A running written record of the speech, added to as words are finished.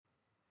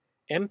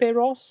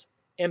Emperos,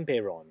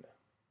 emperon.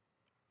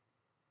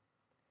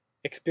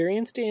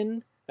 Experienced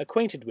in,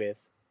 acquainted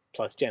with,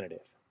 plus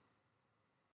genitive.